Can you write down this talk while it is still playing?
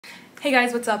Hey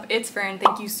guys, what's up? It's Fern.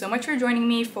 Thank you so much for joining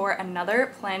me for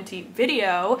another Planty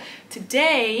video.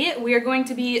 Today we are going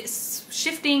to be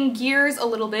shifting gears a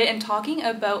little bit and talking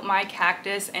about my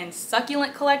cactus and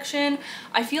succulent collection.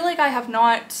 I feel like I have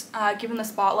not given the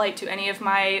spotlight to any of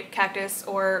my cactus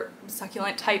or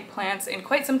succulent type plants in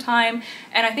quite some time,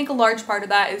 and I think a large part of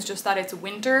that is just that it's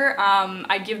winter.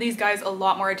 I give these guys a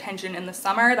lot more attention in the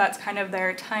summer. That's kind of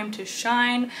their time to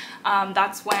shine.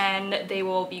 That's when they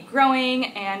will be growing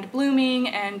and blooming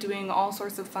and doing all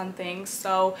sorts of fun things.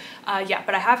 So yeah,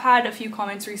 but I have had a few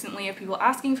comments recently of people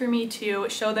asking for me to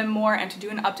show them more and to do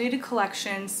an updated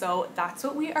collection, so that's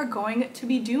what we are going to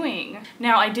be doing.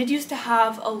 Now, I did used to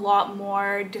have a lot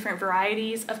more different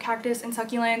varieties of cactus and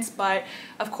succulents, but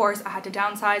of course I had to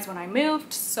downsize when I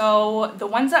moved, so the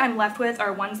ones that I'm left with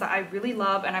are ones that I really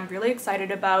love and I'm really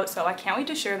excited about, so I can't wait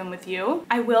to share them with you.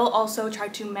 I will also try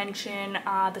to mention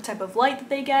the type of light that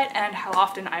they get and how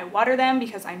often I water them,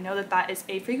 because I know that is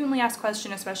a frequently asked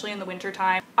question, especially in the winter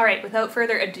time. Alright, without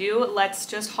further ado, let's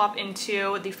just hop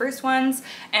into the first ones,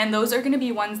 and those are going to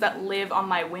be ones that live on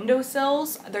my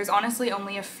windowsills. There's honestly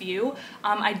only a few.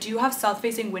 I do have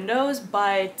south-facing windows,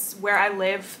 but where I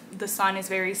live the sun is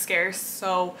very scarce,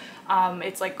 so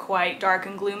it's like quite dark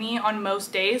and gloomy on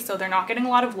most days, so they're not getting a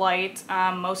lot of light.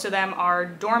 Most of them are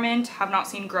dormant, have not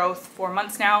seen growth for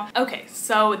months now. Okay,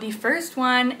 so the first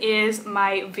one is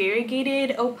my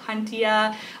variegated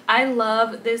Opuntia. I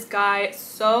love this guy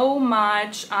so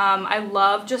much. I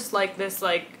love just like this,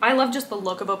 I love just the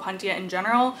look of Opuntia in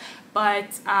general,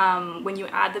 but when you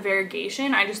add the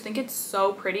variegation, I just think it's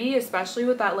so pretty, especially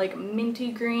with that like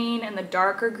minty green and the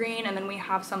darker green, and then we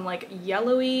have some like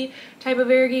yellowy type of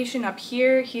variegation up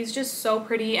here. He's just so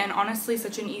pretty and honestly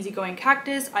such an easygoing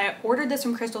cactus. I ordered this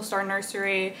from Crystal Star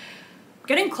Nursery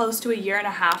getting close to a year and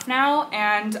a half now,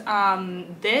 and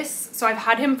so I've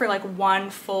had him for like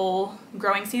one full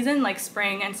growing season, like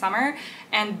spring and summer,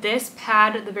 and this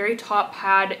pad, the very top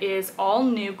pad, is all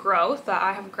new growth that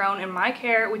I have grown in my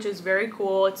care, which is very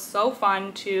cool. It's so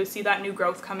fun to see that new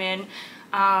growth come in.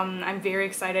 I'm very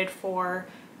excited for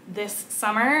this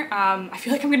summer. I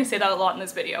feel like I'm going to say that a lot in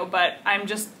this video, but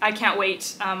I can't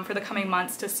wait for the coming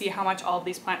months to see how much all of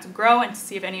these plants grow and to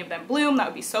see if any of them bloom. That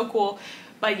would be so cool.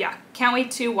 But yeah, can't wait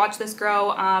to watch this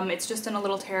grow. It's just in a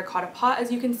little terracotta pot,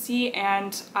 as you can see,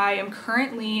 and I am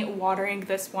currently watering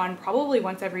this one probably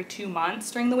once every 2 months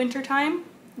during the winter time.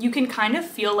 You can kind of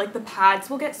feel like the pads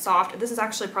will get soft. This is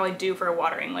actually probably due for a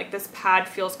watering. Like, this pad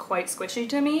feels quite squishy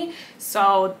to me,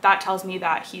 so that tells me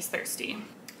that he's thirsty.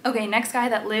 Okay, next guy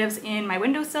that lives in my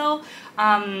windowsill.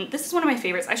 This is one of my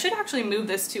favorites. I should actually move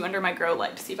this to under my grow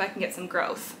light to see if I can get some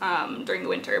growth during the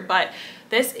winter, but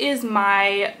this is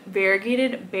my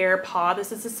variegated bear paw.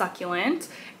 This is a succulent,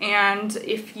 and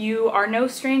if you are no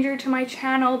stranger to my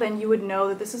channel, then you would know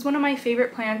that this is one of my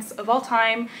favorite plants of all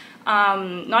time.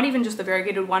 Not even just the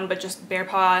variegated one, but just bear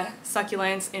paw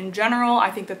succulents in general. I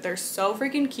think that they're so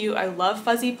freaking cute. I love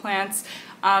fuzzy plants.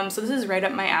 So this is right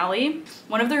up my alley.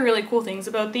 One of the really cool things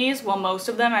about these, well, most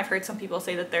of them, I've heard some people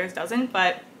say that theirs doesn't,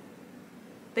 but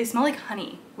they smell like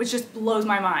honey, which just blows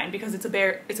my mind because it's a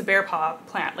bear paw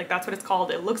plant. Like, that's what it's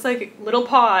called. It looks like little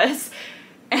paws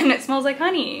and it smells like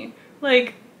honey.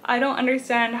 Like, I don't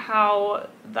understand how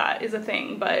that is a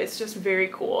thing, but it's just very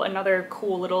cool. Another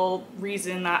cool little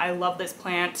reason that I love this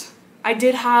plant. I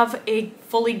did have a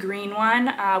fully green one,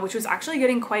 which was actually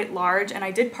getting quite large, and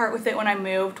I did part with it when I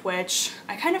moved, which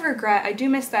I kind of regret. I do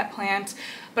miss that plant,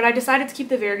 but I decided to keep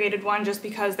the variegated one just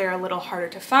because they're a little harder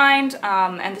to find,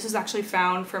 and this was actually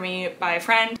found for me by a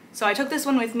friend. So I took this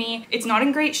one with me. It's not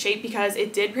in great shape because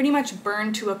it did pretty much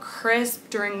burn to a crisp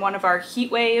during one of our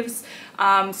heat waves,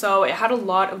 so it had a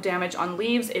lot of damage on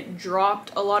leaves. It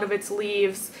dropped a lot of its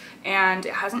leaves, and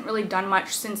it hasn't really done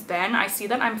much since then. I see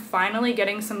that I'm finally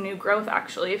getting some new growth,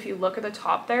 actually. If you look at the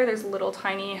top there's little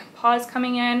tiny paws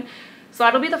coming in. So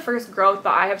that'll be the first growth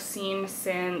that I have seen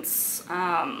since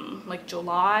like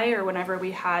July or whenever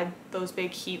we had those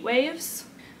big heat waves.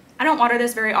 I don't water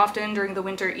this very often during the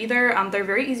winter either. They're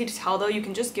very easy to tell though. You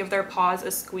can just give their paws a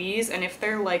squeeze, and if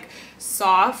they're like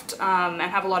soft and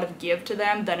have a lot of give to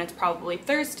them, then it's probably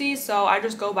thirsty. So I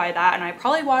just go by that, and I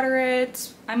probably water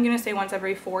it, I'm gonna say, once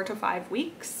every 4 to 5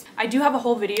 weeks. I do have a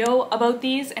whole video about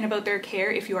these and about their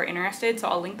care if you are interested, so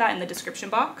I'll link that in the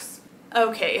description box.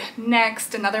 Okay,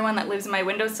 next, another one that lives in my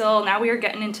windowsill. Now we are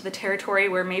getting into the territory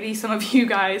where maybe some of you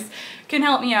guys can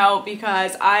help me out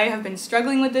because I have been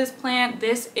struggling with this plant.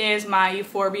 This is my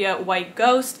Euphorbia White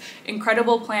Ghost.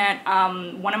 Incredible plant,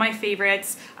 one of my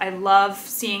favorites. I love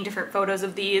seeing different photos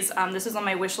of these. This is on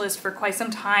my wish list for quite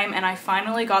some time, and I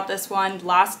finally got this one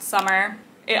last summer.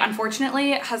 It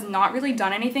unfortunately has not really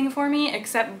done anything for me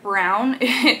except brown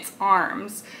its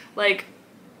arms. Like,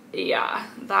 yeah,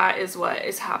 that is what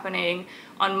is happening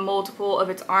on multiple of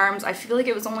its arms. I feel like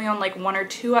it was only on like 1 or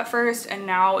 2 at first, and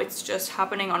now it's just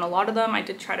happening on a lot of them. I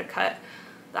did try to cut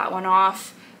that one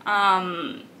off.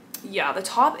 Yeah, the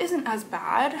top isn't as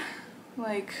bad.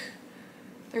 Like,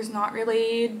 there's not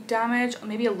really damage,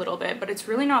 maybe a little bit, but it's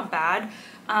really not bad.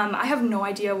 I have no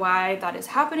idea why that is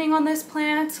happening on this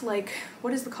plant. Like,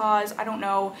 what is the cause? I don't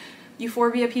know.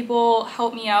 Euphorbia people,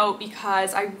 help me out,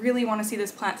 because I really want to see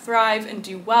this plant thrive and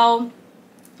do well.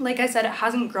 Like I said, it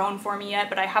hasn't grown for me yet,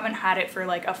 but I haven't had it for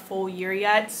like a full year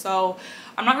yet, so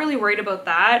I'm not really worried about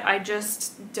that. I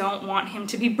just don't want him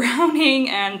to be browning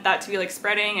and that to be like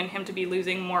spreading and him to be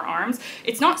losing more arms.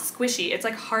 It's not squishy, it's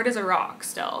like hard as a rock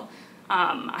still.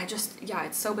 Yeah,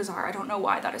 it's so bizarre. I don't know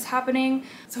why that is happening.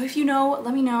 So if you know,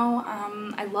 let me know.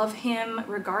 I love him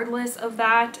regardless of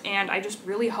that, and I just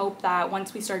really hope that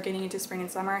once we start getting into spring and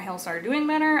summer, he'll start doing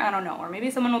better. I don't know, or maybe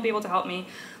someone will be able to help me.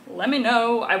 Let me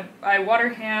know. I water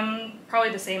him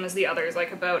probably the same as the others,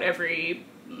 like about every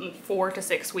 4 to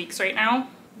 6 weeks right now.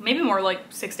 Maybe more like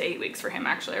 6 to 8 weeks for him,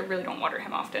 actually. I really don't water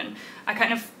him often. I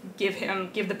kind of give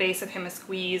the base of him a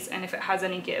squeeze, and if it has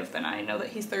any give, then I know that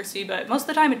he's thirsty, but most of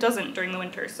the time it doesn't during the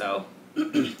winter, so.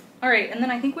 All right, and then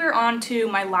I think we're on to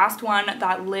my last one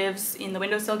that lives in the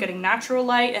windowsill getting natural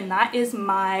light, and that is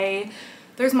my,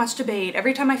 there's much debate.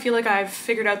 Every time I feel like I've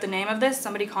figured out the name of this,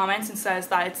 somebody comments and says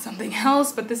that it's something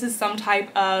else, but this is some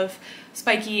type of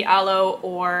spiky aloe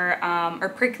or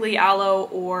prickly aloe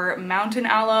or mountain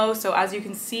aloe. So as you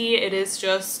can see, it is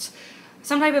just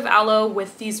some type of aloe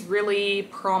with these really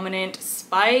prominent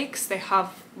spikes. They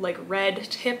have like red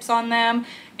tips on them,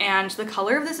 and the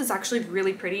color of this is actually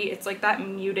really pretty. It's like that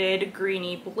muted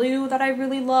greeny blue that I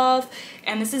really love,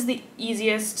 and this is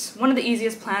one of the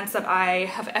easiest plants that I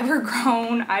have ever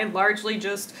grown. I largely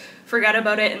just forget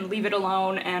about it and leave it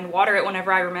alone and water it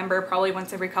whenever I remember, probably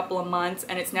once every couple of months,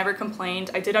 and it's never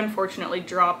complained. I did unfortunately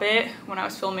drop it when I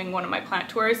was filming one of my plant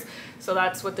tours, so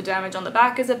that's what the damage on the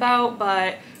back is about.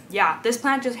 But yeah, this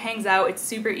plant just hangs out. It's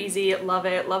super easy. Love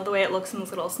it. Love the way it looks in this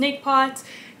little snake pot.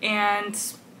 And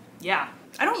yeah,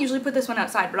 I don't usually put this one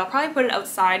outside, but I'll probably put it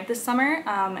outside this summer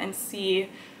and see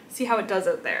how it does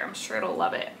out there. I'm sure it'll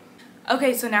love it.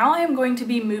 Okay, so now I am going to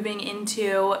be moving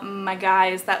into my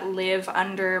guys that live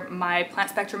under my Plant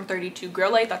Spectrum 32 grow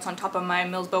light that's on top of my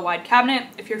Millsbo wide cabinet,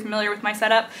 if you're familiar with my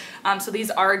setup. So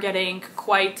these are getting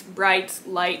quite bright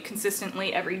light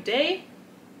consistently every day.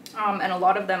 And a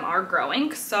lot of them are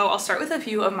growing. So I'll start with a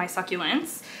few of my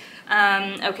succulents.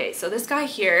 Okay, so this guy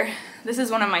here, this is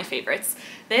one of my favorites.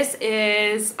 This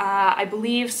is, I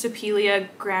believe, Stapelia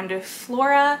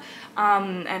grandiflora,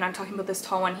 and I'm talking about this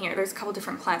tall one here. There's a couple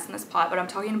different plants in this pot, but I'm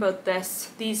talking about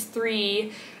these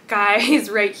 3 guys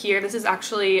right here. This is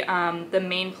actually the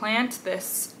main plant,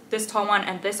 this tall one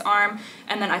and this arm,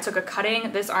 and then I took a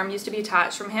cutting. This arm used to be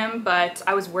attached from him, but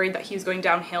I was worried that he was going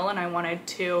downhill and I wanted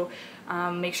to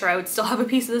make sure I would still have a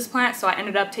piece of this plant, so I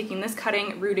ended up taking this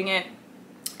cutting, rooting it,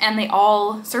 and they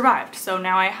all survived. So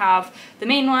now I have the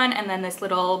main one and then this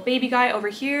little baby guy over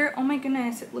here. Oh my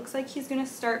goodness, it looks like he's gonna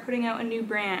start putting out a new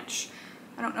branch.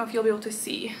 I don't know if you'll be able to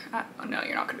see. Oh no,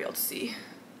 you're not gonna be able to see.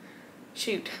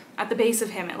 Shoot, at the base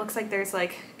of him, it looks like there's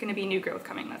like gonna be new growth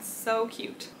coming. That's so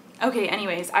cute. Okay,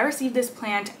 anyways, I received this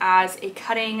plant as a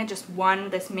cutting, just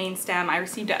this main stem. I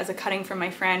received it as a cutting from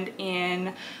my friend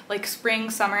in like spring,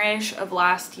 summerish of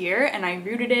last year, and I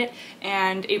rooted it,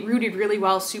 and it rooted really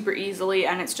well, super easily,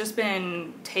 and it's just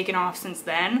been taken off since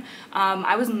then.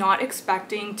 I was not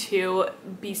expecting to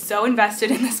be so invested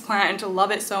in this plant and to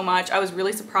love it so much. I was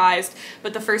really surprised,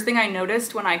 but the first thing I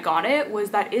noticed when I got it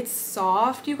was that it's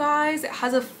soft, you guys. It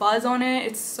has a fuzz on it.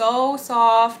 It's so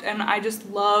soft, and I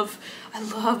love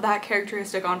that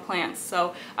characteristic on plants.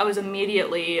 So I was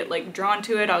immediately like drawn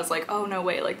to it. I was like, oh no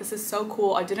way, like this is so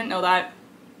cool. I didn't know that.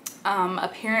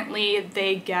 Apparently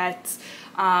they get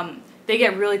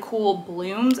really cool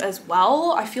blooms as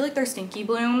well. I feel like they're stinky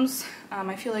blooms.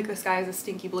 I feel like this guy is a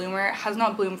stinky bloomer. It has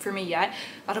not bloomed for me yet.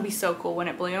 That'll be so cool when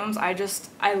it blooms.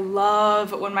 I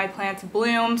love when my plants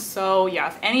bloom. So yeah,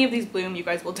 if any of these bloom, you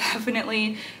guys will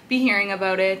definitely be hearing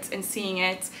about it and seeing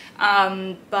it.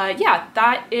 But yeah,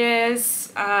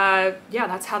 that's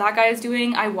how that guy is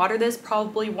doing. I water this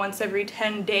probably once every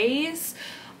 10 days.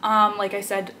 Like I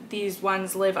said, these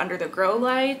ones live under the grow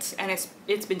light, and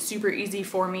it's been super easy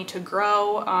for me to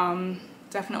grow.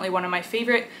 Definitely one of my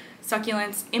favorite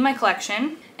succulents in my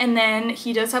collection. And then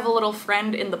he does have a little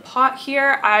friend in the pot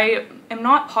here. I am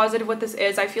not positive what this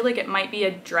is. I feel like it might be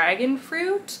a dragon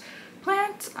fruit.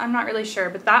 plant. I'm not really sure,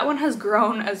 but that one has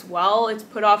grown as well. It's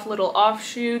put off little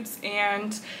offshoots,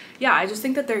 and yeah, I just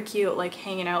think that they're cute, like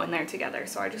hanging out in there together,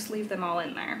 so I just leave them all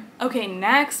in there. Okay,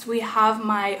 next we have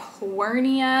my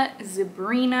Huernia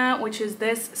zebrina, which is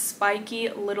this spiky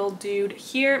little dude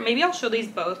here. Maybe I'll show these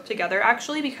both together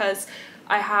actually, because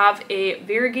I have a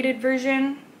variegated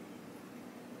version.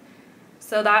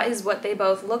 So that is what they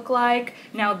both look like.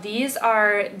 Now these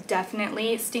are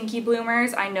definitely stinky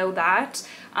bloomers, I know that.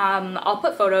 I'll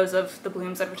put photos of the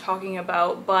blooms that I'm talking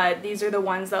about, but these are the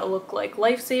ones that look like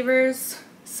lifesavers.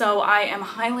 So I am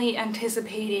highly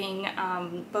anticipating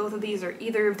both of these or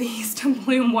either of these to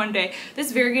bloom one day.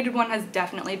 This variegated one has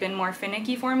definitely been more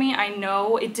finicky for me. I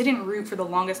know it didn't root for the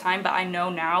longest time, but I know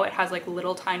now it has like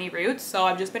little tiny roots, so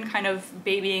I've just been kind of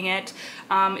babying it.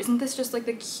 Isn't this just like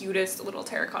the cutest little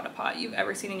terracotta pot you've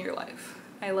ever seen in your life?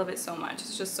 I love it so much.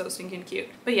 It's just so stinking cute.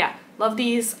 But yeah, love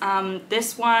these.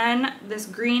 This one, this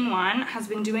green one, has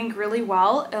been doing really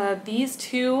well. These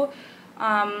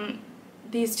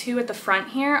two at the front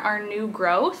here are new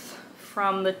growth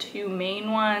from the two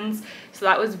main ones, so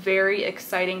that was very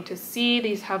exciting to see.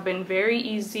 These have been very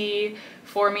easy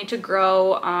for me to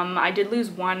grow. I did lose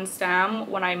one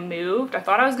stem when I moved. I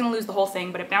thought I was gonna lose the whole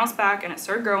thing, but it bounced back and it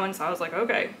started growing, so I was like,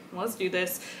 okay, let's do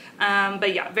this.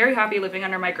 But yeah, very happy living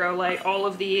under my grow light. All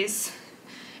of these,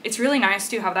 it's really nice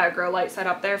to have that grow light set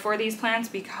up there for these plants,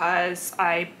 because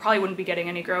I probably wouldn't be getting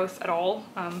any growth at all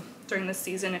during this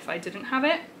season if I didn't have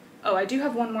it. Oh, I do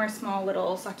have one more small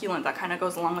little succulent that kind of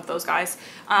goes along with those guys.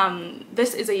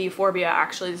 This is a Euphorbia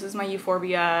actually. This is my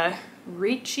Euphorbia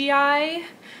ritchiei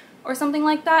or something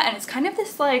like that, and it's kind of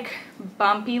this like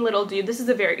bumpy little dude. This is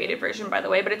a variegated version, by the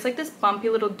way, but it's like this bumpy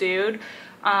little dude,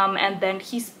 and then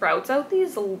he sprouts out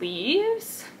these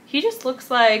leaves. He just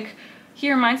looks like,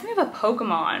 he reminds me of a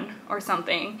Pokemon or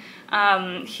something.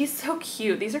 He's so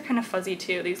cute. These are kind of fuzzy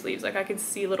too, these leaves. Like I could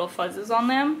see little fuzzes on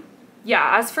them.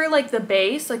 Yeah, as for like the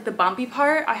base, like the bumpy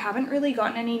part, I haven't really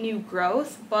gotten any new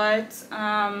growth, but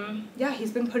yeah,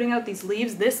 he's been putting out these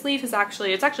leaves. This leaf is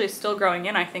actually, it's actually still growing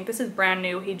in, I think. This is brand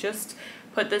new. He just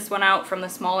put this one out from the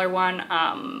smaller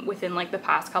one within like the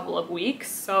past couple of weeks,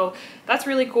 so that's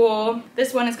really cool.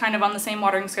 This one is kind of on the same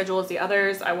watering schedule as the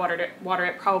others. I water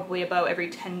it probably about every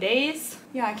 10 days.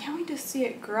 Yeah, I can't wait to see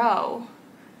it grow.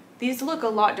 These look a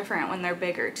lot different when they're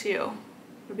bigger too.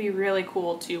 It'd be really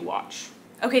cool to watch.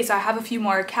 Okay, so I have a few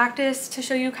more cactus to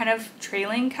show you, kind of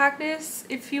trailing cactus,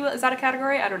 if you will. Is that a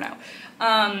category? I don't know.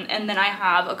 And then I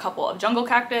have a couple of jungle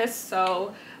cactus.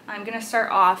 So I'm gonna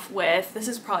start off with, this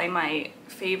is probably my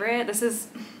favorite. This is,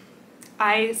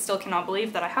 I still cannot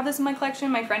believe that I have this in my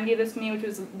collection. My friend gave this to me, which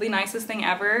was the nicest thing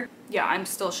ever. Yeah, I'm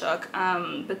still shook.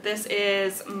 But this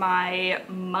is my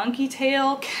monkey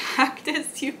tail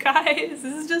cactus, you guys. This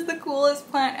is just the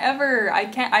coolest plant ever.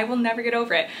 I will never get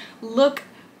over it. Look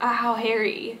how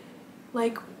hairy.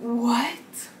 Like, what?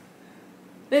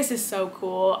 This is so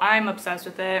cool. I'm obsessed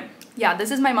with it. Yeah,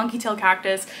 this is my monkey tail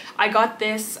cactus. I got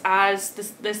this as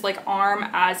this like arm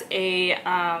as a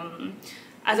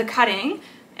cutting,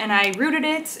 and I rooted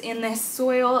it in this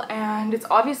soil, and it's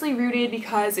obviously rooted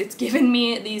because it's given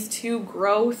me these two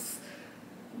growth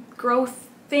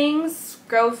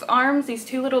arms, these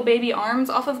two little baby arms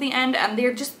off of the end, and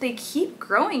they keep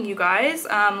growing, you guys.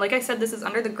 Like I said, this is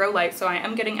under the grow light, so I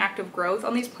am getting active growth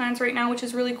on these plants right now, which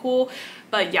is really cool.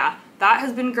 But yeah, that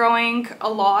has been growing a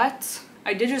lot.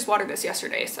 I did just water this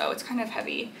yesterday, so it's kind of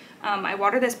heavy. I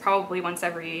water this probably once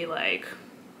every like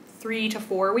 3 to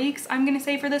 4 weeks, I'm gonna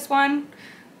say, for this one.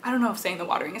 I don't know if saying the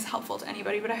watering is helpful to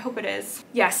anybody, but I hope it is.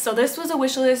 Yes, so this was a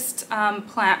wish list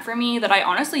plant for me that I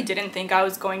honestly didn't think I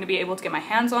was going to be able to get my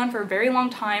hands on for a very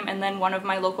long time, and then one of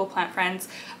my local plant friends,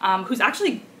 who's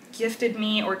actually gifted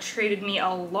me or traded me a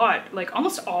lot, like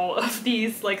almost all of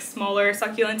these like smaller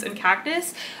succulents and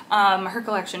cactus. Her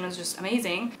collection is just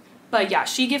amazing. But yeah,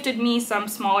 she gifted me some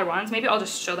smaller ones. Maybe I'll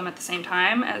just show them at the same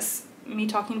time as me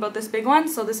talking about this big one.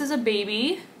 So this is a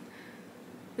baby.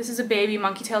 This is a baby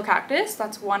monkey tail cactus.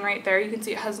 That's one right there. You can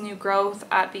see it has new growth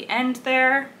at the end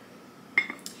there.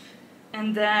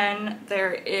 And then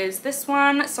there is this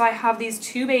one. So I have these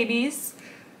two babies,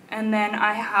 and then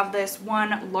I have this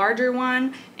one larger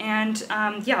one. And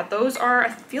yeah, those are, I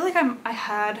feel like I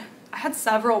had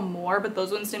several more, but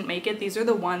those ones didn't make it. These are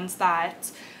the ones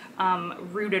that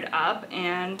rooted up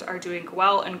and are doing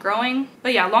well and growing.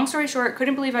 But yeah, long story short,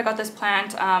 couldn't believe I got this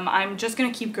plant. I'm just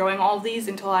gonna keep growing all of these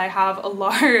until I have a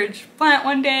large plant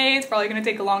one day. It's probably gonna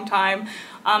take a long time.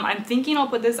 I'm thinking I'll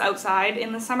put this outside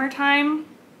in the summertime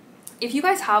If you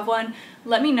guys have one,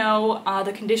 let me know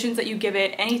the conditions that you give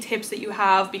it, any tips that you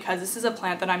have, because this is a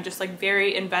plant that I'm just like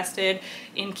very invested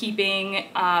in keeping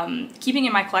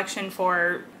in my collection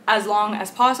for as long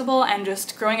as possible and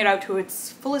just growing it out to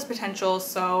its fullest potential.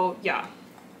 So yeah,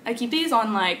 I keep these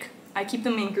on I keep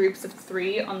them in groups of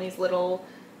 3 on these little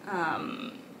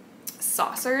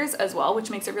saucers as well,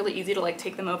 which makes it really easy to like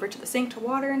take them over to the sink to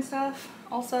water and stuff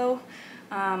also.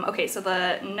 Okay, so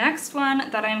the next one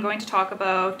that I'm going to talk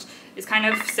about is kind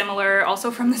of similar,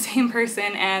 also from the same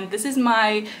person, and this is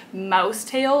my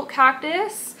mousetail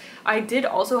cactus. I did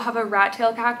also have a rat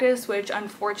tail cactus, which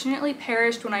unfortunately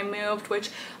perished when I moved, which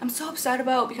I'm so upset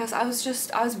about because I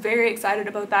was very excited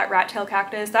about that rat tail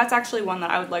cactus. That's actually one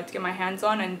that I would like to get my hands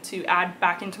on and to add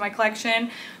back into my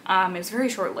collection. It was very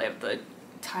short-lived, the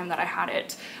time that I had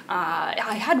it.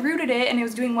 I had rooted it and it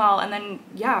was doing well, and then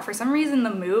yeah, for some reason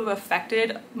the move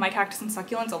affected my cactus and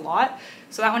succulents a lot,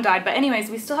 so that one died. But anyways,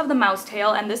 we still have the mouse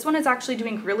tail, and this one is actually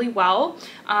doing really well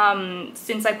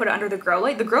since I put it under the grow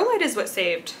light. The grow light is what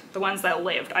saved the ones that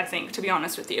lived, I think, to be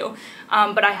honest with you.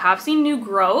 But I have seen new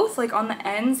growth like on the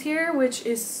ends here, which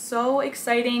is so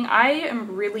exciting. I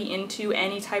am really into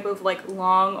any type of like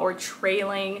long or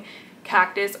trailing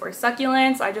cactus or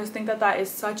succulents. I just think that that is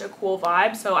such a cool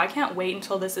vibe, so I can't wait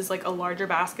until this is like a larger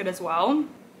basket as well.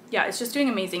 Yeah, it's just doing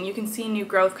amazing. You can see new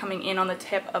growth coming in on the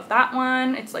tip of that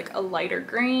one. It's like a lighter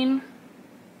green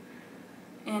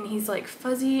and he's like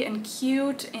fuzzy and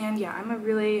cute, and yeah, I'm a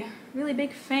really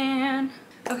big fan.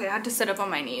 Okay, I had to sit up on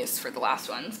my knees for the last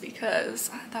ones because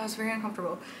that was very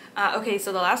uncomfortable. Okay,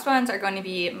 so the last ones are going to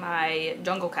be my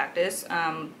jungle cactus,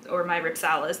 or my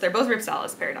Rhipsalis. They're both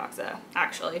Rhipsalis paradoxa,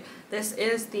 actually. This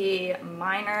is the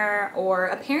minor, or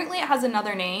apparently it has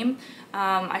another name.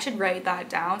 I should write that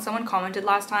down. Someone commented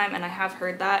last time and I have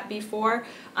heard that before.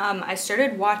 I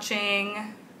started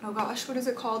watching, oh gosh, what is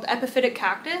it called? Epiphytic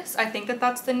Cactus. I think that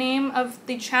that's the name of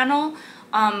the channel.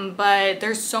 But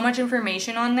there's so much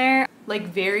information on there, like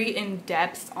very in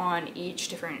depth on each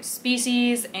different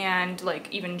species and like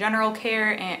even general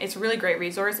care, and it's a really great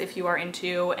resource if you are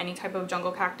into any type of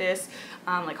jungle cactus,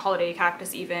 like holiday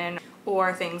cactus even,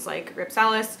 or things like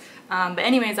Rhipsalis. But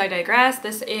anyways, I digress.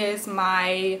 This is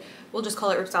my, we'll just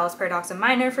call it Rhipsalis paradoxa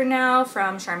minor for now,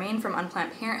 from Charmaine from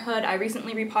Unplant Parenthood. I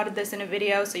recently repotted this in a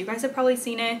video, so you guys have probably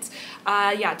seen it.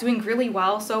 Yeah, doing really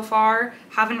well so far.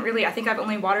 Haven't really, I think I've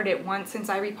only watered it once since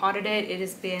I repotted it. It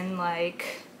has been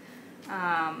like,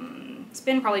 it's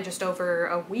been probably just over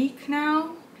a week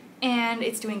now, and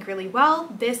it's doing really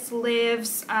well. This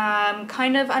lives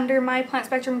kind of under my plant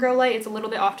spectrum grow light. It's a little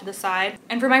bit off to the side.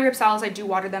 And for my Rhipsalis, I do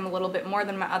water them a little bit more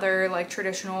than my other like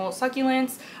traditional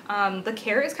succulents. The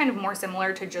care is kind of more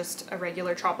similar to just a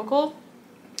regular tropical.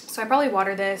 So I probably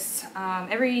water this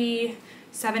every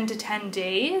 7 to 10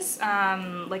 days.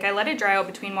 Like I let it dry out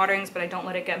between waterings, but I don't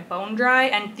let it get bone dry.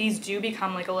 And these do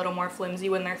become like a little more flimsy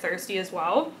when they're thirsty as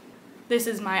well. This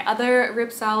is my other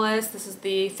Rhipsalis. This is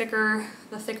the thicker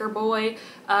boy.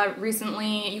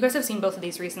 Recently, you guys have seen both of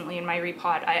these recently in my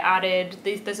repot. I added,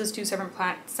 this is 2 separate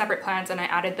plants, and I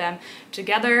added them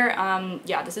together.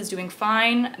 Yeah, this is doing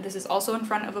fine. This is also in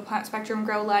front of a plant spectrum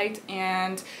grow light,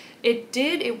 and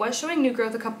it was showing new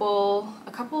growth a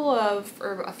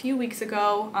few weeks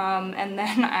ago, and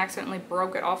then I accidentally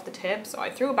broke it off the tip, so I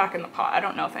threw it back in the pot. I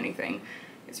don't know if anything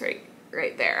is right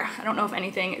there. I don't know if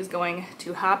anything is going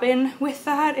to happen with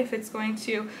that, if it's going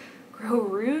to grow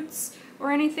roots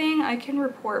or anything. I can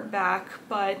report back,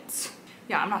 but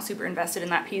yeah, I'm not super invested in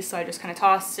that piece, so I just kind of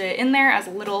tossed it in there as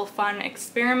a little fun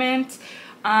experiment.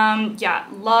 Yeah,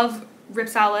 love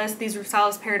Rhipsalis. These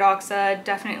Rhipsalis paradoxa,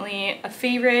 definitely a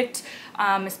favorite,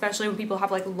 especially when people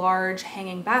have like large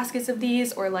hanging baskets of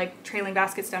these, or like trailing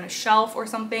baskets down a shelf or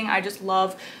something. I just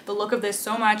love the look of this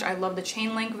so much. I love the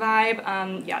chain link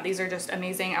vibe. Yeah, these are just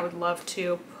amazing. I would love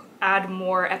to add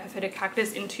more epiphytic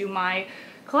cactus into my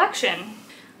collection.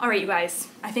 Alright you guys,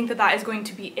 I think that that is going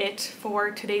to be it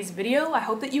for today's video. I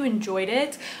hope that you enjoyed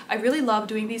it. I really love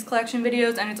doing these collection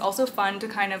videos, and it's also fun to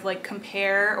kind of like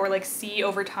compare or like see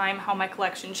over time how my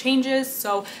collection changes.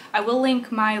 So I will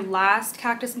link my last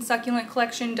cactus and succulent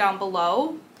collection down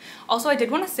below. Also, I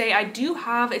did want to say I do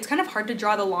have, it's kind of hard to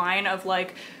draw the line of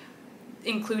like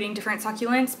including different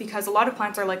succulents, because a lot of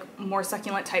plants are like more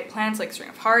succulent type plants like String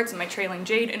of Hearts and my trailing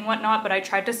jade and whatnot, but I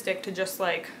tried to stick to just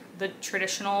like the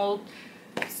traditional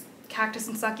cactus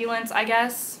and succulents, I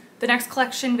guess. The next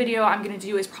collection video I'm going to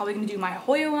do is probably going to do my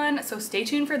Hoya one, so stay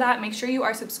tuned for that. Make sure you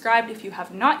are subscribed if you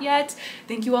have not yet.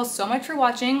 Thank you all so much for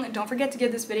watching. Don't forget to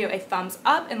give this video a thumbs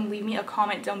up and leave me a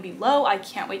comment down below. I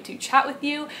can't wait to chat with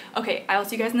you. Okay, I will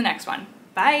see you guys in the next one.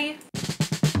 Bye!